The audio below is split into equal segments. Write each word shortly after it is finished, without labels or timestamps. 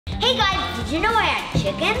Did you know I had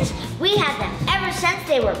chickens? We had them ever since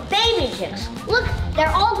they were baby chicks. Look,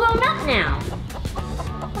 they're all grown up now.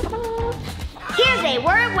 Here they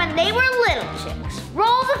were when they were little chicks.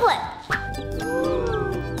 Roll the clip.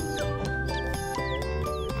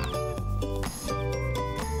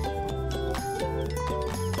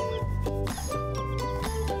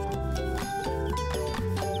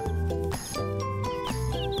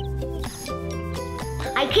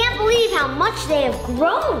 I can't believe how much they have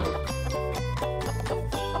grown.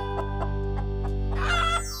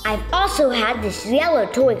 I've also had this yellow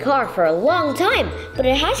toy car for a long time, but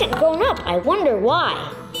it hasn't grown up. I wonder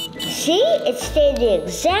why. See, it stayed the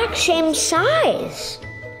exact same size.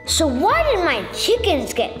 So why did my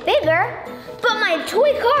chickens get bigger, but my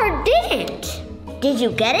toy car didn't? Did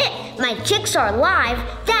you get it? My chicks are alive.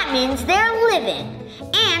 That means they're living,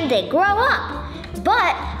 and they grow up.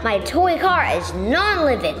 But my toy car is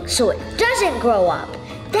non-living, so it doesn't grow up.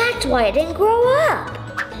 That's why it didn't grow up.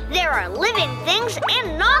 There are living things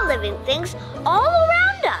and non-living things all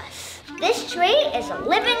around us. This tree is a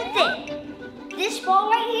living thing. This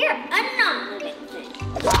ball right here, a non-living thing.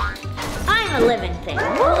 I'm a living thing.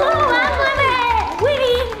 Woohoo, I'm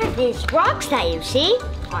living! Winning! These rocks that you see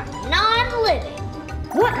are non-living.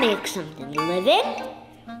 What makes something living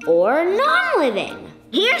or non-living?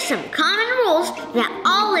 Here's some common rules that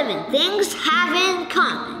all living things have in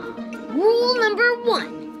common. Rule number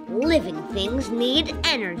 1, living things need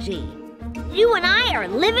energy. You and I are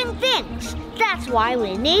living things. That's why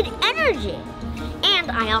we need energy.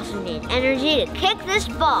 And I also need energy to kick this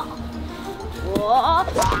ball. Whoa,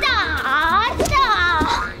 da, da.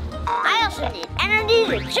 I also need energy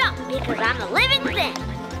to jump because I'm a living thing.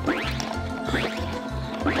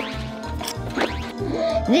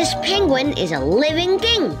 This penguin is a living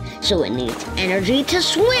thing, so it needs energy to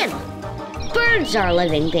swim. Birds are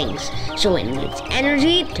living things, so it needs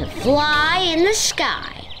energy to fly in the sky.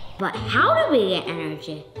 But how do we get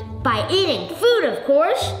energy? By eating food, of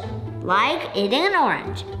course, like eating an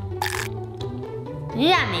orange.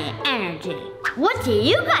 Yummy energy. What do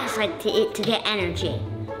you guys like to eat to get energy?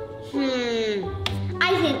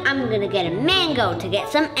 I think I'm gonna get a mango to get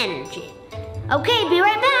some energy. Okay, be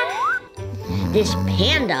right back. This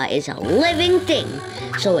panda is a living thing,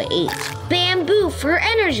 so it eats bamboo for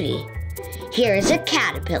energy. Here is a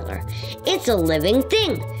caterpillar. It's a living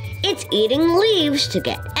thing. It's eating leaves to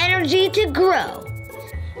get energy to grow.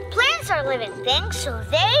 Plants are living things, so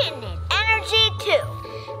they need energy too.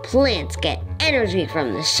 Plants get energy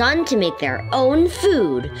from the sun to make their own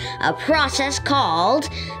food, a process called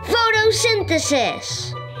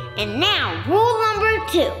photosynthesis. And now, rule number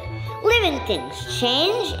 2. Living things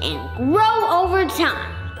change and grow over time.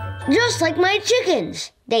 Just like my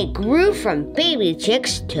chickens. They grew from baby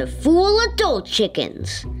chicks to full adult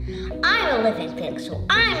chickens. I'm a living thing, so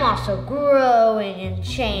I'm also growing and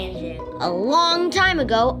changing. A long time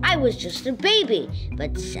ago, I was just a baby.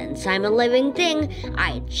 But since I'm a living thing,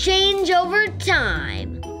 I change over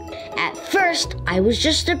time. At first, I was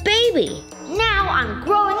just a baby. Now I'm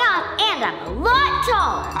growing up and I'm a lot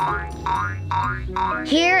taller.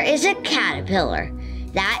 Here is a caterpillar.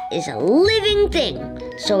 That is a living thing,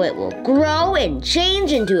 so it will grow and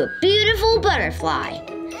change into a beautiful butterfly.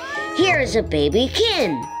 Here is a baby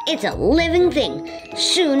kin. It's a living thing.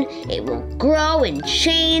 Soon it will grow and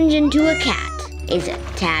change into a cat. Is a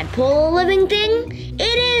tadpole a living thing?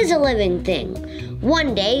 It is a living thing.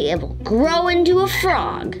 One day it will grow into a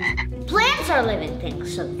frog. Plants are living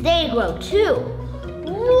things, so they grow too.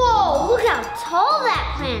 Whoa, look how tall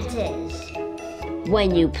that plant is.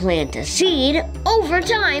 When you plant a seed, over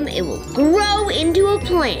time it will grow into a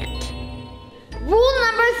plant. Rule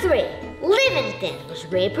number 3, living things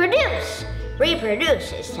reproduce.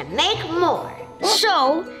 Reproduce is to make more.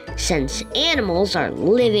 So, since animals are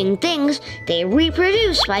living things, they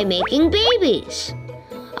reproduce by making babies.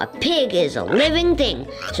 A pig is a living thing,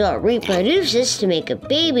 so it reproduces to make a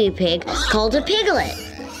baby pig called a piglet.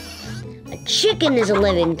 A chicken is a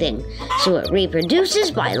living thing, so it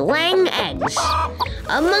reproduces by laying eggs.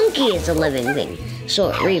 A monkey is a living thing, so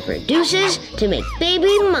it reproduces to make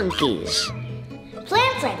baby monkeys.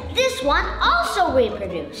 Plants like this one also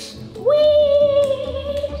reproduce.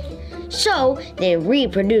 Whee! So they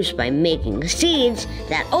reproduce by making seeds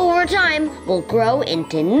that over time will grow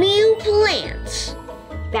into new plants.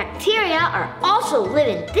 Bacteria are also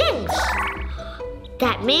living things.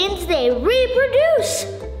 That means they reproduce.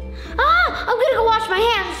 I'm gonna go wash my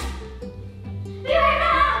hands. Be right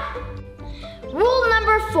back. Rule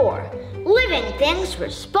number 4, living things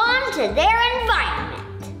respond to their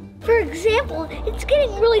environment. For example, it's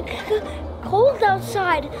getting really cold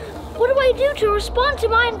outside. What do I do to respond to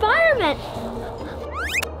my environment?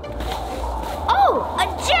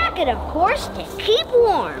 jacket, of course, to keep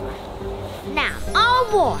warm. Now,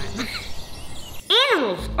 all warm.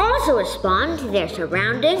 Animals also respond to their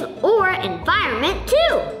surrounding or environment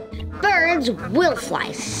too. Birds will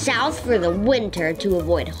fly south for the winter to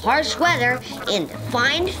avoid harsh weather and to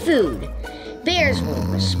find food. Bears will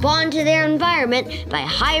respond to their environment by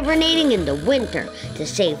hibernating in the winter to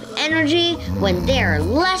save energy when there are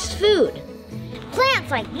less food.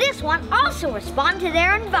 Plants like this one also respond to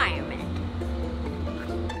their environment.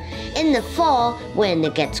 In the fall, when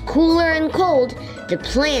it gets cooler and cold, the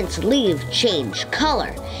plant's leaves change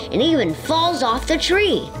color and even falls off the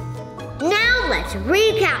tree. Now let's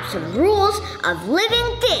recap some rules of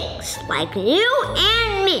living things like you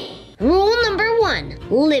and me. Rule number 1,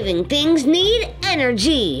 living things need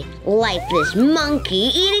energy, like this monkey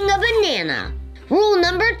eating a banana. Rule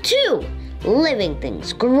number 2, living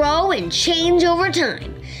things grow and change over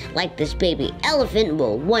time, like this baby elephant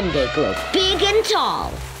will one day grow big and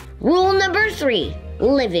tall. Rule number 3,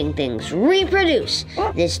 living things reproduce.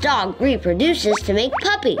 This dog reproduces to make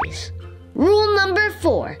puppies. Rule number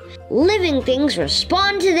 4, living things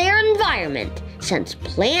respond to their environment. Since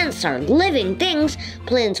plants are living things,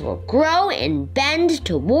 plants will grow and bend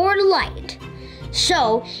toward light.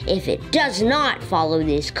 So, if it does not follow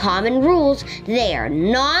these common rules, they are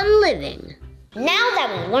non-living. Now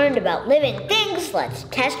that we learned about living things, let's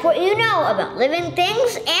test what you know about living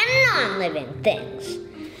things and non-living things.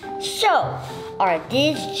 So, are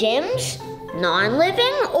these gyms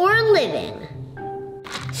non-living or living?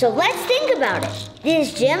 So let's think about it.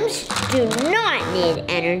 These gyms do not need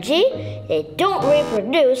energy, they don't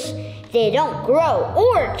reproduce, they don't grow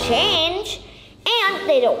or change, and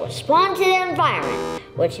they don't respond to their environment,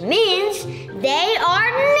 which means they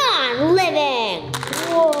are non-living.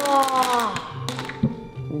 Whoa.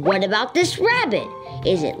 What about this rabbit?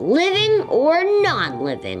 Is it living or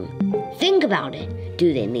non-living? Think about it.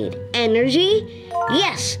 Do they need energy?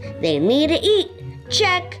 Yes, they need to eat.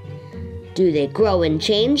 Check. Do they grow and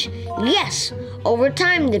change? Yes. Over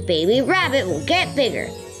time, the baby rabbit will get bigger.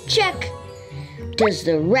 Check. Does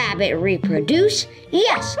the rabbit reproduce?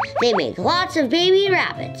 Yes, they make lots of baby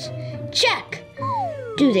rabbits. Check.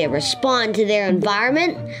 Do they respond to their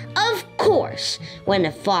environment? Of course. When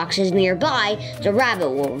a fox is nearby, the rabbit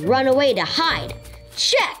will run away to hide.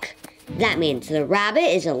 Check. That means the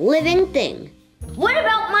rabbit is a living thing. What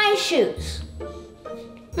about my shoes?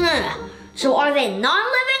 So are they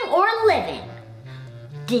non-living or living?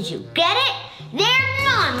 Did you get it? They're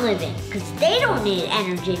non-living because they don't need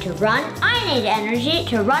energy to run. I need energy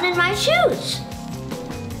to run in my shoes.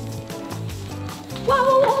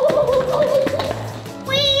 Whoa!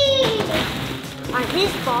 Whee! Are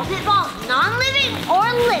these ball pit balls non-living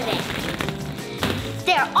or living?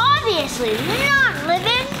 They're obviously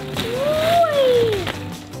non-living. Whee!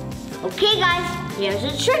 Okay guys, here's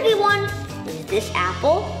a tricky one. Is this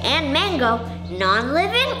apple and mango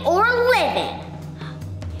non-living or living?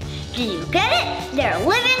 Did you get it? They're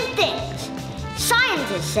living things.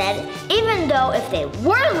 Scientists said even though if they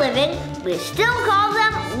were living, we still call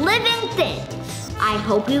them living things. I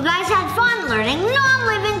hope you guys had fun learning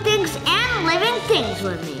non-living things and living things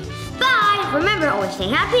with me. Bye! Remember, always stay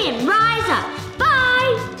happy and rise up.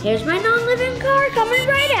 Bye! Here's my non-living car coming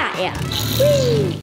right at ya. Whee!